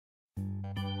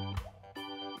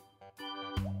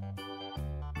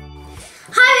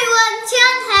everyone,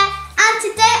 Tian here, and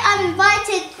today I've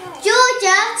invited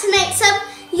Georgia to make some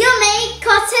yummy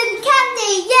cotton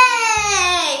candy,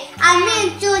 yay! And me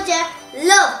and Georgia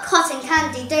love cotton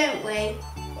candy, don't we?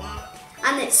 Yeah.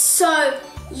 And it's so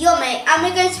yummy, and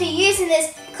we're going to be using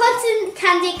this cotton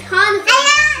candy carnival.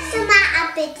 I also made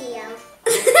a video.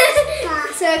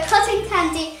 So a cotton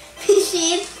candy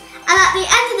machine, and at the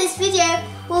end of this video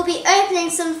we'll be opening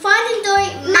some Finding Dory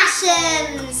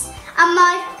Mash'ems. And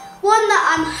my one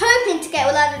that I'm hoping to get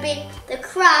will either be the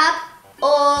crab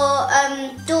or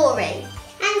Dory.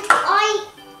 And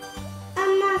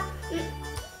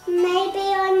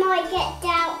maybe I might get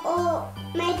that, or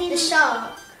maybe The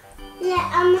shark.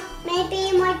 Yeah, maybe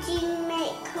you might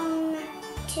make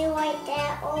two right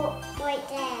there or right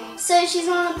there. So she's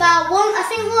on about one. I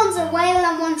think one's a whale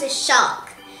and one's a shark.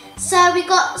 So we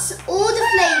got all the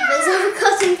flavours of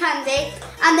cotton candy,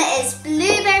 and there is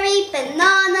blueberry,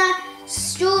 banana,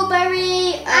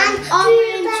 strawberry,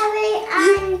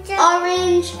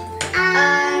 orange,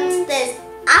 and there's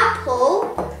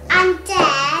apple, and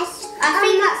there's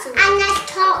there's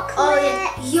chocolate. Oh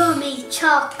yeah, yummy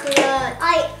chocolate.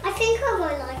 I think I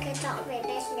would like a chocolate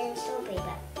better than strawberry,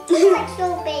 but I like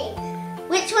strawberry.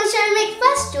 Which one shall we make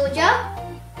first, Georgia?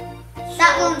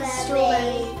 That one's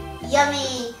strawberry.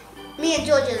 Yummy. Me and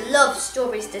Georgia love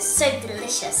strawberries. They're so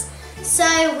delicious. So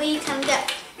we can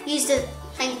use the,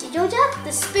 thank you Georgia,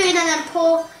 the spoon and then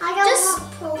pour. I don't want to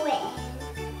pour it in.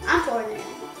 I'm pouring it in,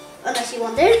 unless you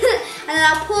want to. And then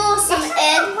I'll pour some in,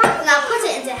 and I'll put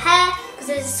it into hair, because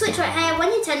there's a switch right here.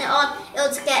 When you turn it on, it'll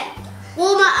just get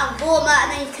warmer and warmer,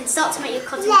 and then you can start to make your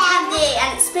cotton candy,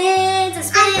 and it spins and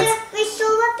spins. And we saw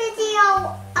a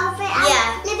video of it.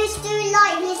 Yeah. Let us do it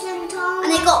like this and Tom. And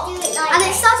it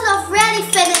started off really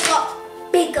thin, and it got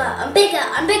bigger and bigger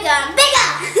and bigger and bigger.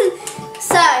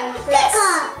 So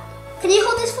can you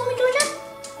hold this for me, Georgia?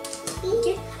 Thank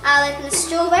you. I'll open the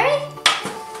strawberry.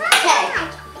 Okay.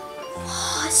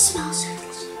 Oh, it smells so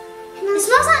good. It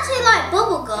smells actually like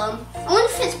bubble gum. I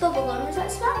wonder if it's bubble gum. Does that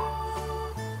smell?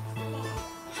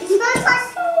 It smells like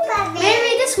strawberry.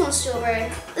 Maybe this one's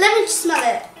strawberry. Let me just smell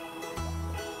it.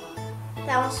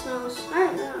 That one smells, I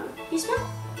don't know. You smell?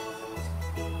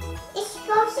 It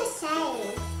smells the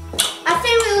same. I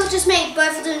think we will just make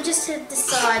both of them just to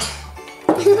decide.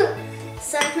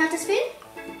 So can I have the spoon?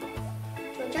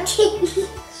 Georgia?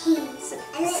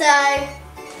 So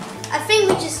I think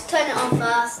we just turn it on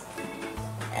first.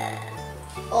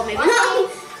 Or maybe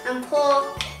not. And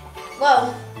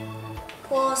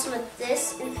pour some of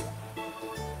this in.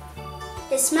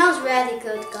 It smells really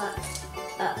good, guys.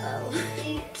 Uh-oh.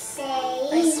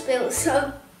 Oopsie. I spilled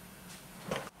some.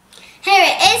 Here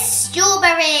it is,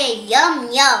 strawberry. Yum,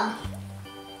 yum.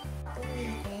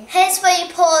 Here's where you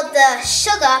pour the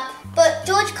sugar, but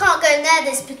George can't go near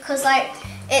this because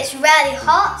it's really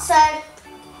hot, so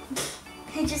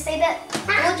can you just say that?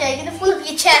 Georgia, you're gonna fall off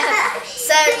your chair.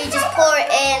 So you just pour it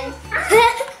in.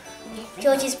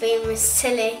 George is being really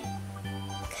silly.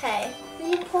 Okay.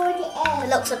 You poured it in. It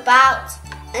looks about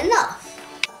enough.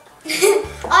 Are you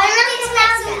ready to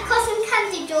make some cotton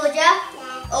candy, Georgia?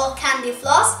 Yeah. Or candy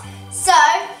floss? So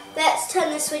let's turn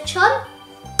the switch on.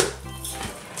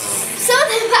 Some of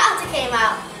the powder came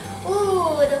out.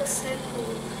 Ooh, it looks so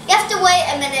cool. You have to wait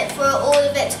a minute for all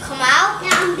of it to come out.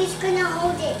 Now I'm just gonna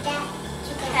hold it there.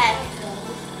 Okay.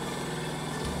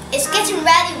 It's getting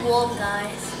really warm,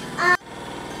 guys.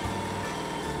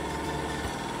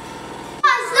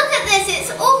 Guys, look at this. It's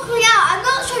all coming out. I'm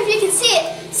not sure if you can see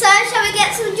it. So, shall we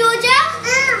get some, Georgia?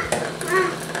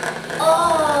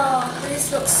 Oh,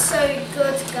 this looks so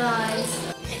good, guys.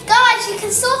 Guys, you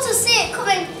can sort of see it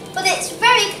coming, but it's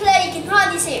very clear. You can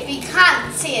hardly see it, but you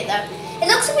can see it though. It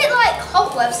looks a bit like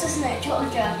cobwebs, doesn't it,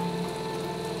 Georgia?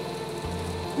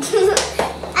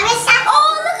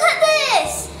 Oh, look at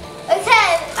this!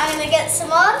 Okay, I'm gonna get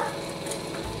some on.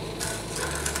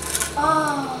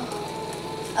 Oh.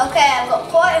 Okay, I've got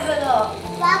quite a lot.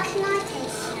 Well, can I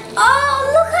taste some?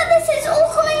 Oh, look at this, it's all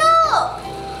coming up.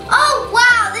 Oh,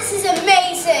 wow, this is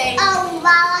amazing. Oh,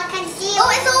 wow, I can see it. Oh,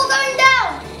 it's all going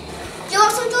down. Do you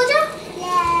want some, Georgia?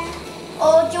 Yeah.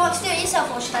 Or do you want to do it yourself,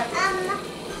 or should I? Do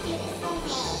it for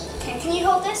me. Okay, can you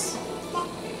hold this? Yeah.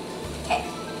 Okay.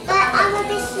 But I'm a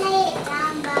bit late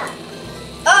down, but...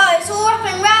 Oh, it's all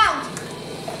wrapping round.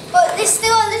 But there's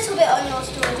still a little bit on yours,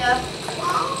 Georgia.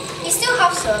 You still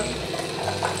have some.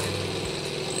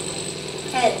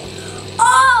 Okay.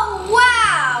 Oh,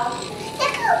 wow!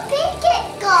 Look how big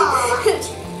it got.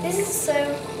 This is so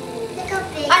cool. Look how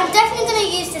big. I'm definitely going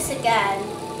to use this again.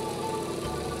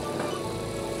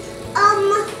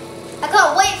 I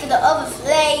can't wait for the other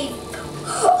flavour.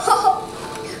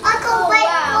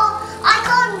 I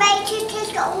can't wait to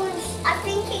taste the orange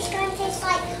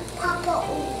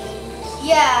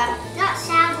Yeah. Not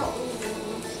sour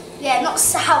orange. Yeah, not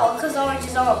sour because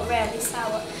oranges aren't really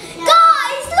sour. No.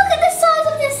 Guys, look at the size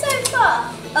of this sofa.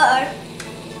 Uh-oh.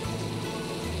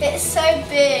 It's so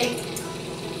big.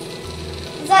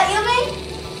 Is that yummy?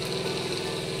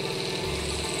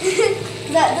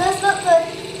 That does look good.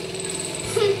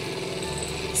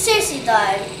 Seriously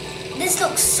though, this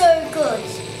looks so good.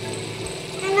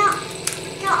 And not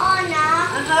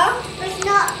Anna. It's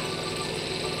not.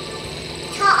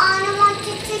 Anna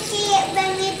wanted to see it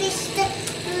when we just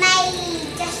made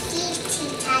the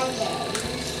seating tiles.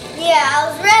 Yeah, I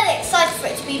was really excited for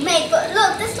it to be made, but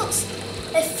look, this looks,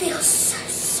 it feels so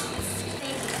soft.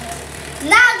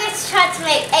 Now I'm going to try to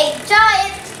make a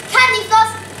giant candy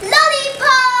floss lollipop!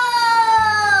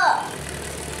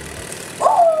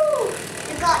 Ooh!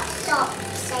 We got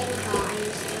socks and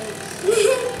guys.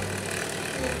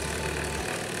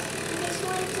 This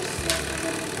one just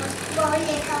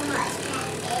look how much that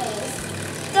is.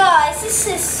 Guys, this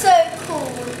is so cool.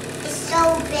 It's so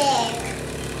big.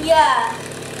 Yeah.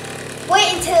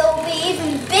 Wait until it will be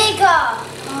even bigger.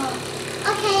 Oh.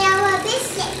 Okay, I will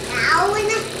visit now. I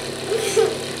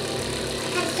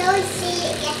don't see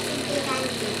it getting bigger and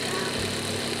bigger.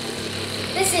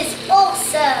 This is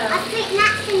awesome. I think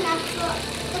that's enough, but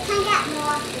we can get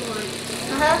more if you want.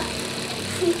 Uh-huh.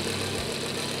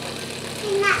 I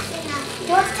think that's enough. Do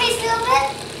you want to taste a little bit?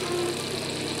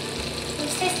 Want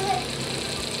to taste a bit?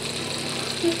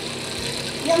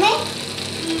 Yummy?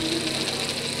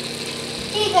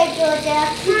 Here you go, Georgia.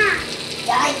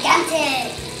 Gigantic.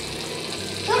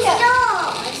 Georgia.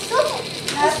 It's yours.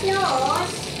 No. It's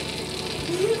yours.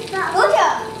 But Georgia.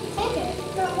 Take it.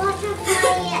 But what if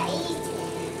I eat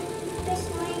it? Just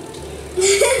like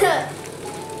it.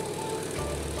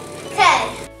 Okay.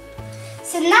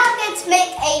 So now I'm going to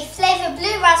make a flavour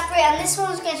blue raspberry, and this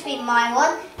one's going to be my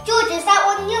one. Georgia, is that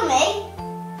one yummy?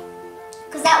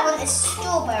 Because that one is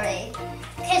strawberry.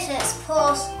 Okay, so let's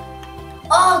pause.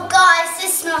 Oh guys,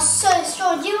 this smells so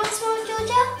strong. Do you want to smell it,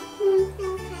 Georgia?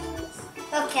 No thanks.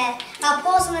 Okay, I'll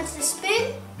pour some into the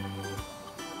spoon.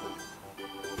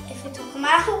 If it will come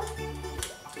out.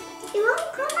 It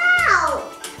won't come out.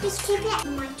 Just keep it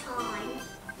in my time.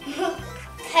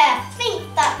 Okay, I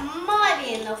think that might be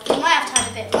enough. We might have to add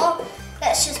a bit more.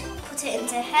 Let's just put it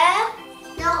into here.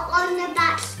 Not on the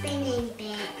back spinning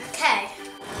bit. Okay.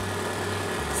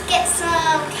 Let's get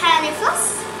some candy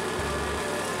floss.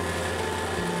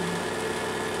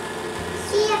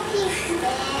 See a pink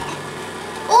bit.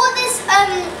 All this,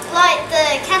 like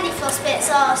the candy floss bits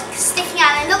are sticking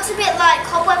out, and it looks a bit like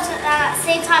cobwebs and at the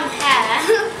same time hair.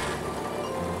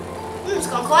 It's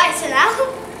gone quieter now.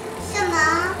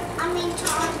 Summer, I mean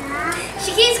Tana.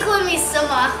 She keeps calling me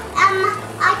Summer.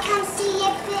 I can see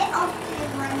a bit of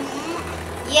blue on it.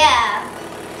 Yeah.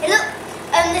 It look,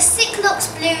 the stick looks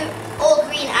blue or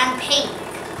green and pink.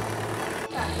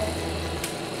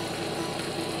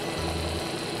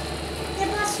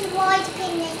 There must be white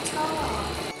in the top.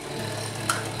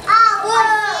 Oh, I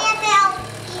see a bit of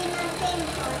even pink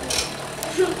on it.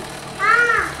 I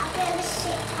better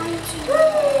sit onto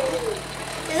it.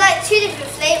 There's like 2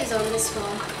 different flavours on this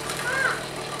one. Ah.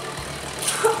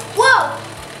 Whoa!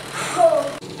 Oh.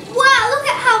 Wow, look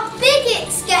at how big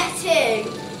it's getting.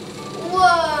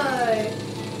 Whoa.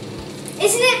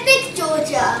 Isn't it big,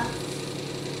 Georgia?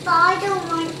 But I don't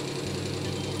want.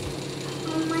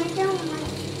 I don't want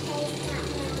to taste that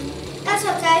one. That's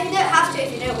okay, you don't have to if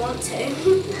you don't want to. No,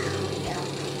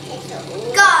 I don't want to.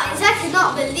 Guys, I cannot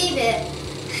believe it.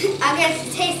 I'm going to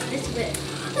taste a little bit.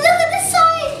 Look at the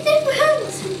size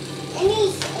difference. Let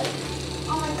me see.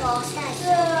 Oh my gosh, that's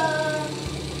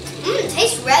It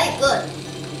tastes really good.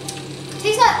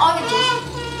 Tastes like oranges.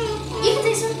 You can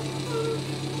taste some.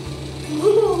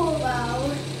 Ooh, wow.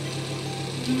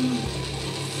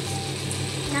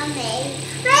 Yummy.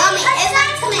 Yummy, A isn't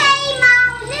it? sun came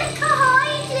out. Look how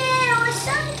a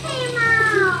sun came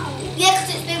out. Yeah,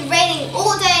 because it's been raining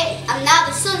all day and now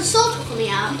the sun's sort of coming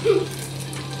out.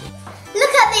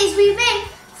 Look at these, we made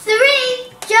 3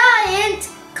 giant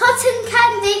cotton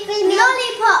candy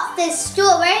lollipops. There's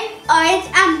strawberry, orange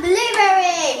and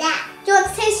blueberry. Yeah. Do you want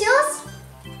to taste yours?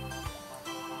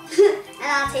 And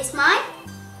I'll taste mine.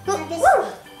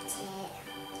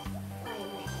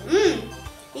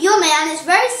 Yummy, and it's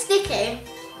very sticky.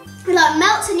 It like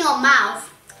melts in your mouth.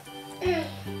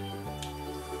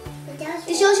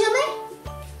 Is yours yummy?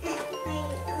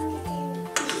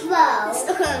 Whoa.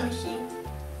 Stuck on the machine.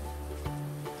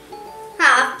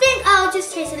 I think I'll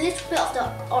just taste a little bit of the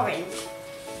orange.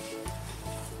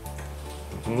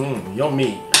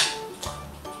 Yummy.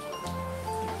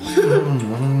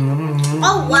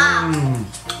 Oh wow!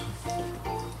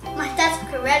 My dad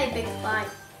took a really big bite.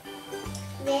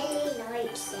 really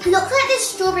likes it. Looks like there's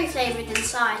strawberry flavoured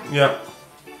inside. Yeah.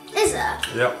 Is there?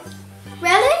 Yeah.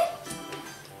 Really?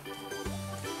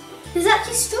 There's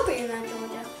actually strawberry in there,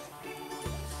 Georgia.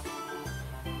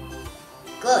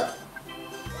 Good.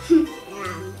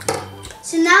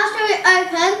 So now shall we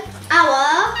open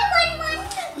our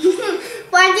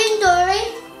Finding Dory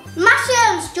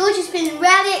mushrooms. Georgia's been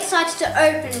really excited to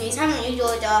open these, haven't you,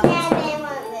 Georgia? Yeah, they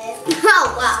want this. Oh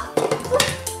wow.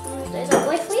 Move those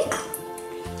away for you.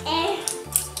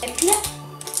 Open it.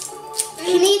 If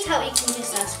you need help, you can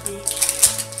just ask me.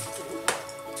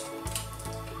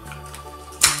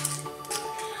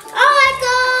 Oh, I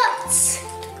got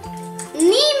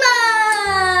Nemo.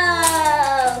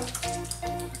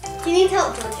 Do you need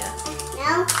help, Georgia?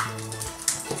 No.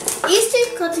 These two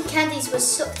cotton candies were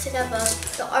stuck together.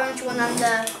 The orange one and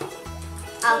the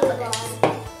alpha one.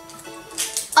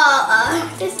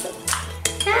 They're stuck.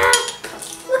 Ah,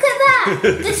 look at that.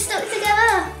 They're stuck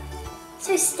together.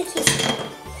 So sticky.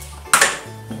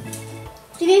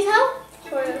 Do you need help?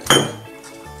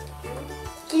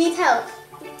 Do you need help?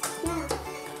 No.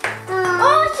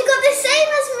 Oh, she got the same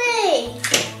as me.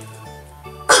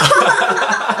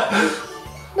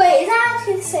 Wait, is that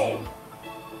actually the same?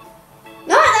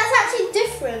 No, that's actually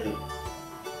different.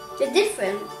 They're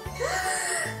different.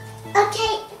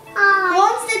 Okay.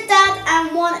 One's the dad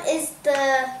and one is the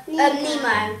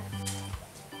Nemo.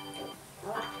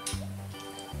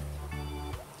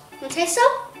 Want to taste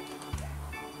some?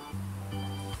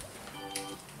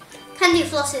 Candy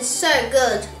floss is so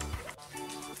good.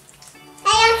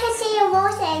 Hey, I can see your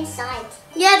water inside.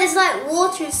 Yeah, there's like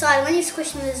water inside. When you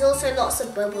squish them, there's also lots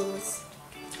of bubbles.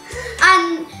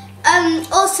 And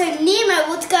also Nemo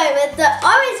would go with the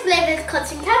orange flavoured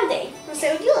cotton candy. And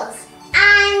so would yours.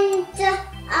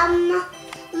 And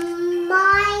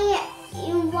my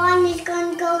one is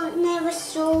going to go near the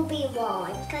strawberry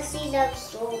one because he loves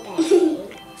strawberry.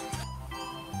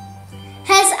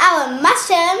 Here's our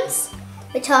mushrooms,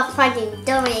 which are Finding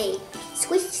Dory.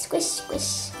 Squish, squish,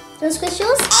 squish. Do you want to squish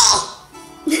yours?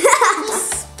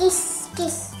 Kiss, kiss,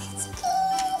 kiss.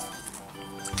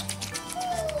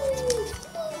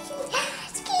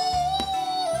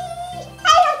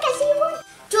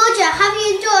 Georgia, have you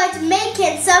enjoyed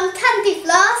making some candy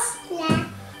floss? Yeah.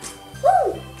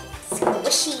 Woo!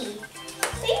 Squishy.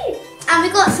 And we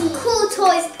got some cool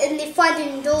toys in the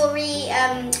Finding Dory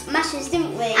mashes,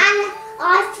 didn't we? And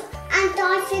I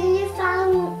finally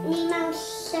found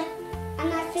Nemo's.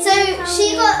 And I So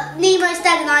she got Nemo's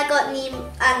dad and I got Nemo.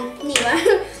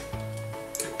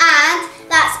 And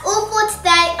that's all for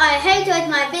today. I hope you enjoyed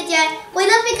my video. We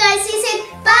love you guys. See you soon.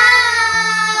 Bye.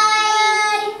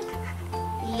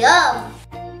 Yum.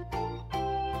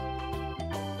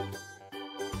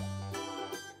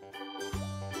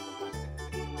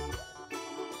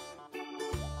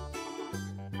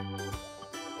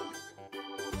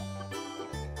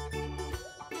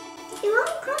 It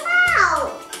won't come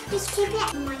out. Just keep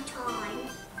it in my time.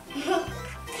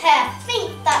 Okay, I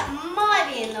think that might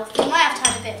be enough. We might have to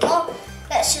add a bit more.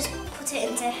 Let's just put it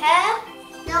into here.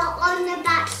 Not on the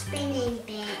back spinning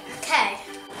bit. Okay.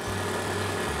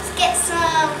 Let's get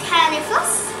some candy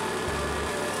floss.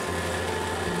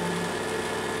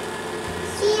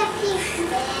 See a pink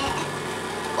bit.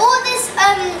 All this,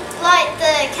 like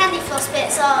the candy floss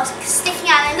bits are sticking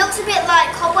out and it looks a bit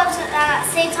like cobwebs and at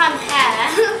the same time hair.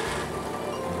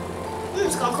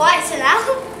 It's gone quieter now.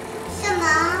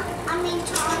 Summer, I mean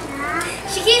Tana.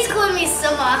 She keeps calling me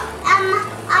Summer.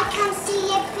 I can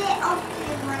see a bit of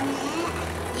blue on it.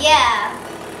 Yeah.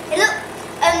 It look,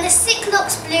 the stick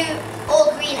looks blue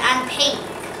or green and pink.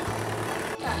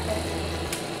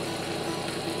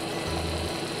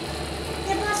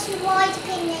 There must be white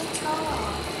in the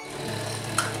top.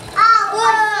 Oh,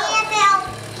 I see a bit of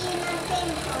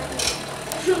pink on it.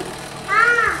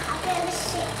 A bit of a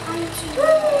stick onto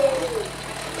it.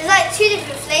 There's like two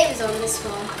different flavours on this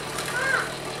one.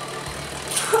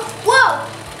 Whoa!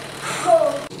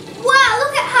 Wow,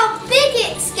 look at how big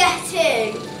it's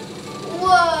getting.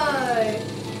 Whoa.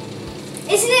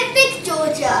 Isn't it big,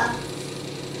 Georgia?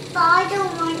 But I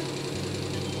don't want to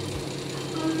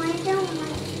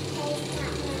taste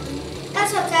that one.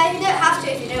 That's okay, you don't have to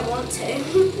if you don't want to.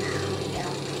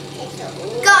 It's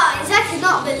all. Guys, I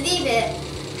cannot believe it.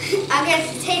 I'm going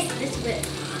to taste a little bit.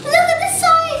 Look at the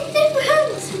size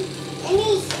difference. Let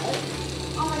me see.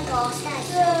 Oh my gosh,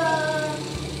 that's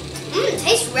It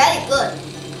tastes really good.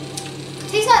 It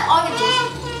tastes like oranges.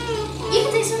 You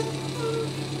can taste some.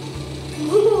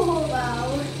 Ooh, wow.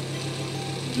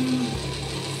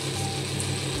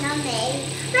 Yummy.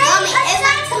 Yummy, it's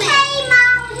like to me. Came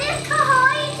out. Look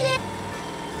how it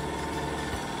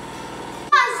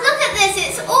Guys, look at this.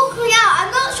 this, it's all coming out.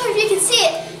 I'm not sure if you can see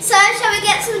it. So, shall we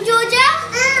get some, Georgia?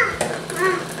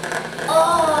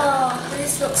 Oh,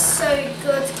 this looks so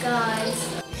good, guys.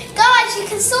 Guys, you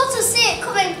can sort of see it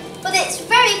coming, but it's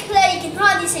very clear. You can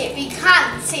hardly see it, but you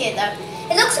can see it though.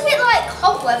 It looks a bit like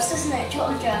cobwebs, doesn't it,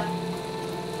 Georgia?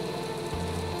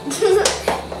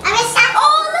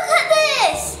 Oh, look at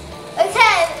this!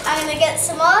 Okay, I'm gonna get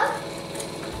some on.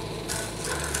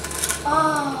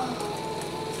 Oh.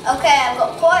 Okay, I've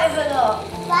got quite a lot.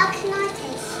 Well, can I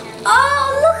taste some?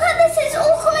 Oh, look at this, it's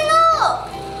all coming up.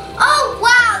 Oh,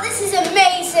 wow, this is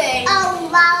amazing. Oh,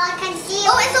 wow, I can see it.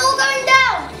 Oh, it's all going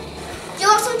down. Do you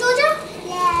want some, Georgia?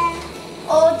 Yeah.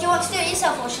 Or do you want to do it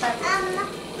yourself, or should I? Do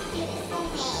it for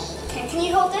me. Okay, can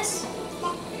you hold this?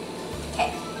 Okay.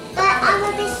 But I'm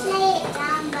a bit late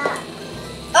down, but...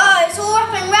 Oh, it's all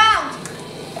wrapping round.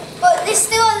 But there's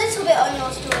still a little bit on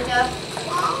yours, Georgia.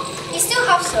 You still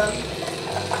have some.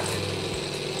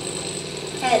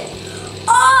 Okay.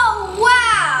 Oh,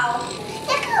 wow!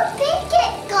 Look how big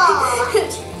it got.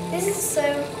 This is so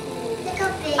cool. Look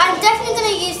how big I'm definitely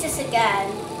going to use this again.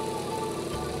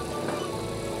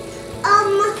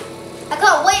 I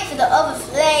can't wait for the other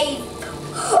flavour.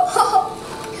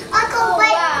 I can't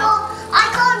wait wow.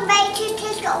 I can't wait to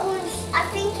taste the orange. I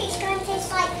think it's going to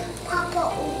taste like proper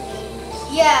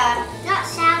orange. Yeah. Not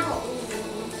sour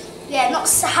orange. Yeah, not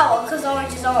sour, because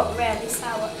oranges aren't really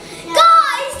sour. No.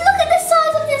 Guys, look at the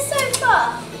size of this sofa.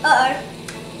 Uh-oh.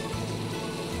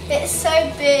 It's so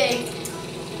big.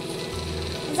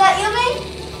 Is that yummy?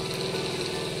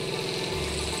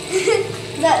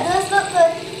 That does look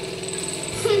good.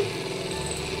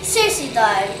 Seriously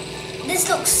though, this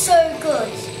looks so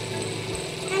good.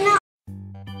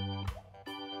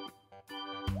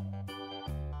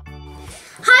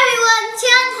 Hi everyone,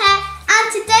 Tian here, and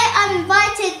today I've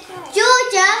invited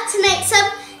Georgia to make some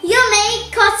yummy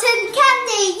cotton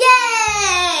candy.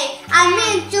 Yay! And me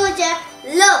and Georgia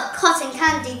love cotton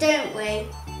candy, don't we?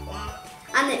 Yeah.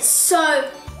 And it's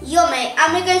so yummy.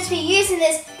 And we're going to be using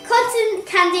this cotton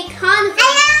candy carnival. I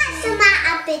also made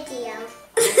a video.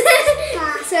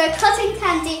 So a cotton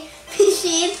candy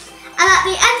machine. And at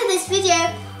the end of this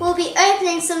video, we'll be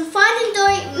opening some Finding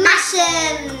Dory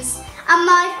Mash'ems. And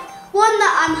my one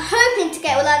that I'm hoping to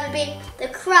get will either be the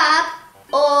crab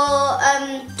or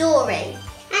Dory.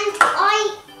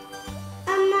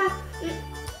 And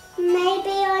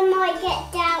maybe I might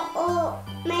get down, or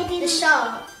maybe The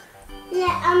shark.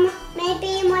 Yeah,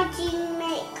 maybe my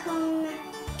teammate come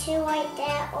to right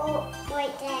there or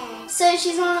right there. So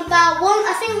she's on about one.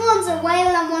 I think one's a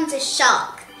whale and one's a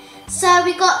shark. So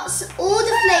we got all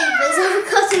the flavours of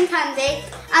cotton candy,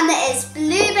 and there is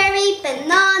blueberry,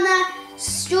 banana,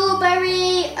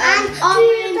 strawberry,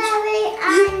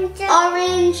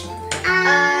 orange,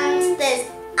 and there's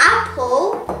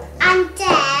apple, and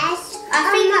there's I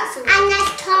think that's all. and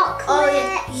there's chocolate. Oh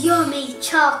yeah, yummy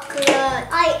chocolate.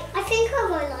 I think I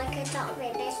would like a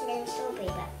chocolate better than strawberry,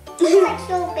 but it's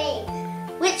so big.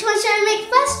 Which one shall we make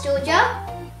first, Georgia?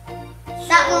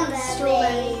 That one's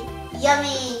strawberry.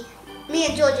 Yummy. Me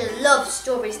and Georgia love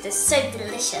strawberries. They're so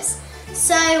delicious.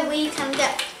 So we can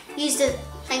use the,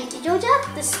 thank you Georgia,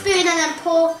 the spoon and then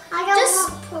pour. I don't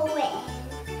want to pour it in.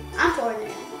 I'm pouring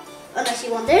it in, unless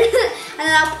you want to. And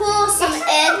then I'll pour some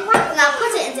in, and I'll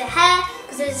put it into hair,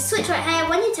 because there's a switch right here.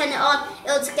 When you turn it on,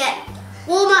 it'll just get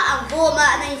warmer and warmer,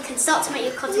 and then you can start to make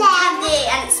your cotton candy,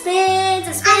 and it spins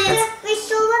and spins. And we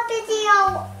saw a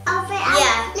video of it.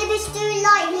 Yeah. And let's do it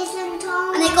like this and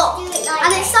Tom. And it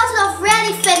started off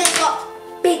really thin, and it got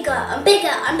bigger and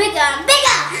bigger and bigger and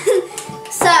bigger.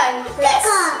 So let's.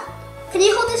 Can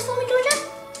you hold this for me, Georgia?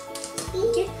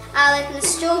 Thank you. I'll open the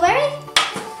strawberry.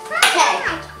 Okay.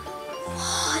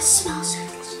 Oh, it smells so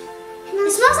delicious.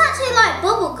 It smells actually like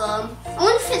bubble gum. I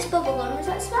wonder if it's bubble gum. Does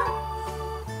that smell?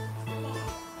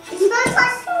 It smells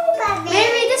like strawberry.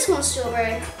 Maybe this one's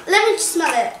strawberry. Let me just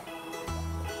smell it.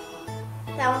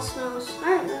 That one smells. I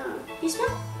don't know. You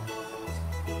smell?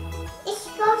 It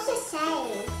smells the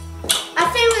same. I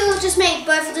think we will just make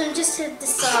both of them just to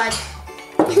decide.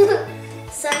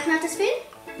 So can I have the spoon?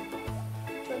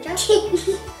 Georgia?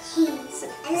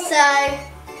 So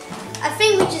I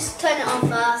think we just turn it on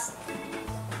first,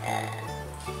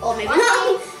 or maybe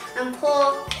not, and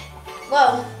pour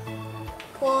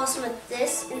some of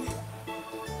this in.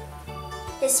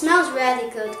 It smells really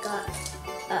good, guys.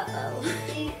 Uh-oh. I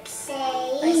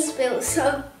Oopsie. spilled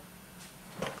some.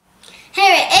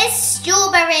 Here it is,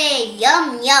 strawberry.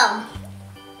 Yum, yum.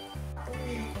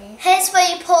 Here's where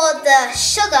you pour the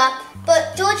sugar,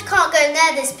 but George can't go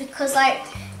near this because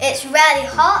it's really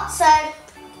hot, so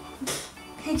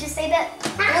can you just say that?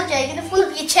 Georgia, you're gonna fall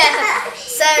off your chair.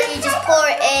 So you just pour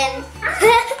it in.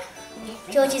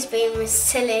 Georgie's being really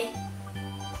silly.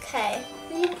 Okay.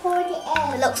 You poured it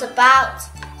It in. looks about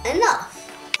enough.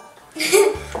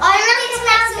 I'm ready to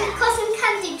make some cotton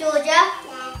candy, Georgia.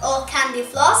 Yeah. Or candy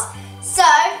floss. So,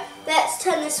 let's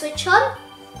turn the switch on.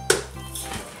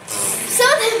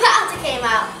 Some of the powder came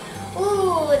out.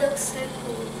 Ooh, it looks so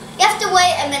cool. You have to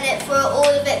wait a minute for all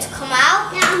of it to come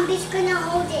out. Now I'm just gonna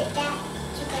hold it there.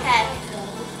 Okay.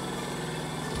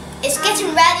 It's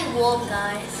getting really warm,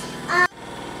 guys.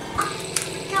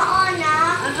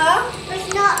 Anna, was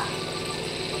not.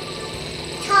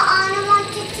 Anna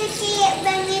wanted to see it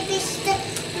when we just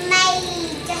made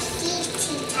the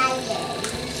seaty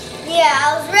tires. Yeah,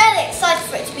 I was really excited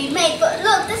for it to be made, but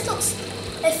look, it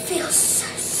feels so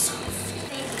soft.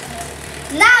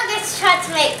 Now I'm going to try to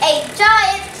make a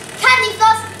giant candy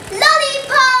floss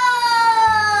lollipop!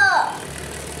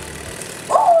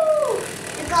 Ooh!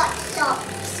 We got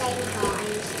socks, same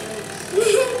kinds.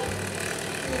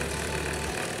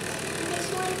 This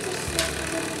one just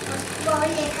well,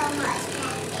 look how much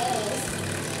that is.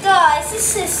 Guys, this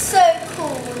is so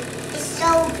cool. It's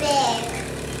so big.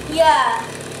 Yeah.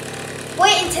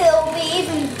 Wait until it will be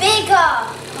even bigger.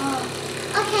 Oh.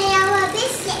 Okay, I will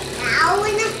this it now.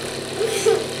 And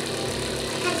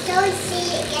I don't see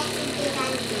it getting bigger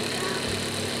and bigger.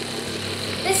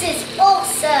 This is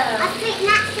awesome. I think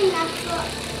that's enough, but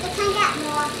we can get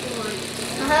more if you want.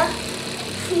 Uh-huh.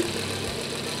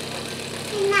 I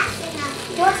think that's enough.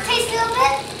 You want to taste a little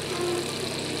bit?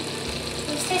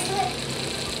 Let's taste a bit.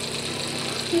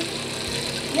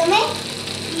 Yummy?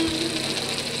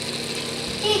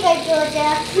 Here you go, Georgia.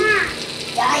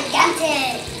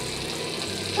 Gigantic.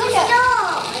 Georgia.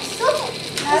 It's yours.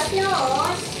 No. It's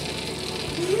yours.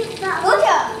 But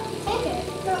Georgia. Take it.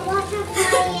 But what if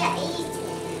I eat it?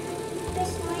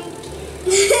 Just like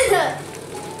it.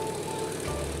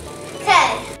 Okay.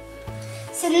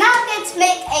 So now I'm going to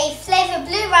make a flavour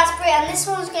blue raspberry, and this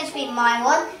one's going to be my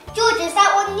one. Georgia, is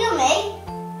that one yummy?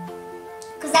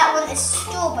 Because that one is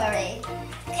strawberry.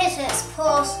 Okay, so let's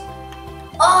pour.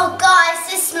 Oh, guys,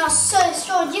 this smells so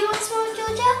strong. Do you want to smell it,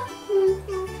 Georgia?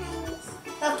 No thanks.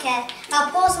 Okay,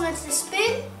 I'll pour some into the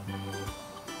spoon.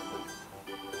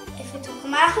 If it'll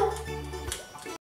come out.